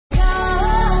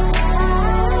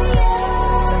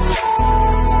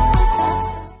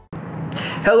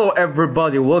Hello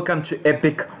everybody, welcome to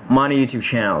Epic Money YouTube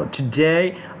channel.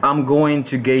 Today I'm going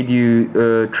to guide you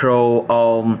through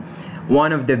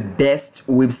one of the best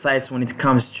websites when it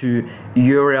comes to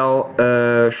URL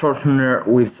shortener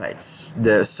websites.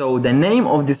 So the name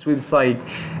of this website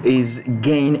is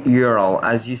Gain URL,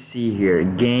 as you see here,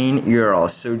 Gain URL.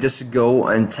 So just go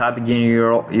and tap Gain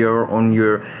URL on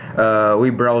your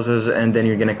web browsers, and then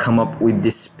you're gonna come up with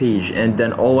this page. And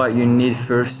then all what you need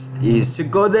first is to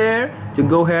go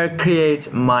here,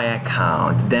 create my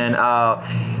account. Then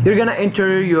you're gonna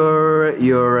enter your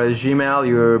Gmail,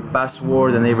 your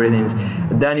password, and everything.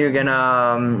 Then you're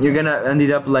gonna end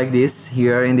it up like this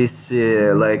here in this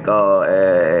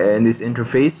in this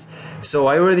interface. So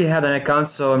I already had an account,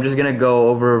 so I'm just gonna go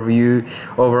over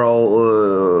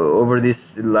this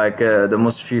the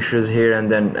most features here,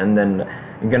 and then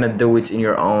you're gonna do it in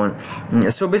your own.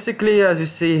 So basically, as you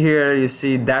see here, you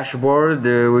see dashboard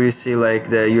where you see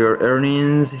your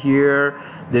earnings here,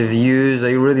 the views.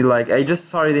 I really I just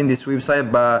started in this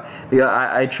website, but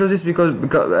I chose this because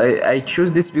I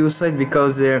chose this website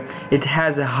because it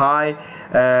has a high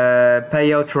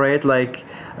payout rate,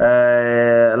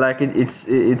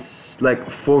 it's like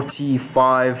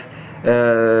 $45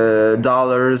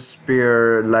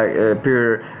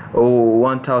 per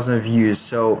 1,000 views.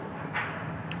 So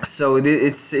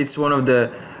it's one of the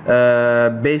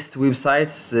best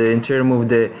websites in terms of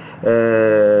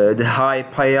the high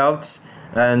payouts,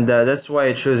 and that's why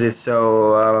I chose it.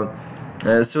 So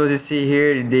as you see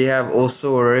here, they have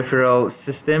also a referral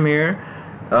system here.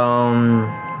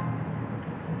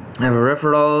 Have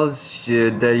referrals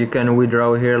that you can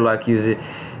withdraw here, use it.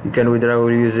 You can withdraw,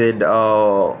 use it.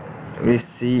 Let's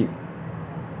see.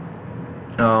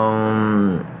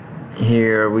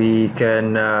 Here we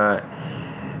can.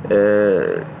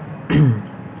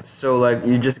 So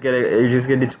you just get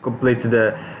to complete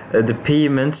the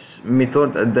payment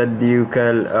method that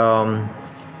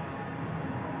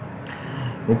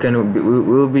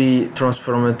will be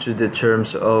transformed to the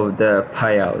terms of the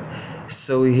payout.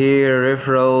 So here,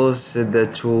 referrals, the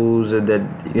tools, that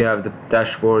you have the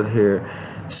dashboard here.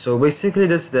 So basically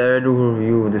that's the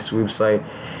overview of this website.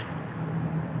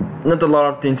 Not a lot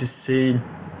of things to say.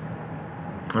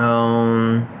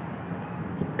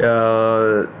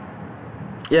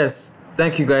 Yes,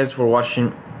 thank you guys for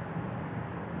watching.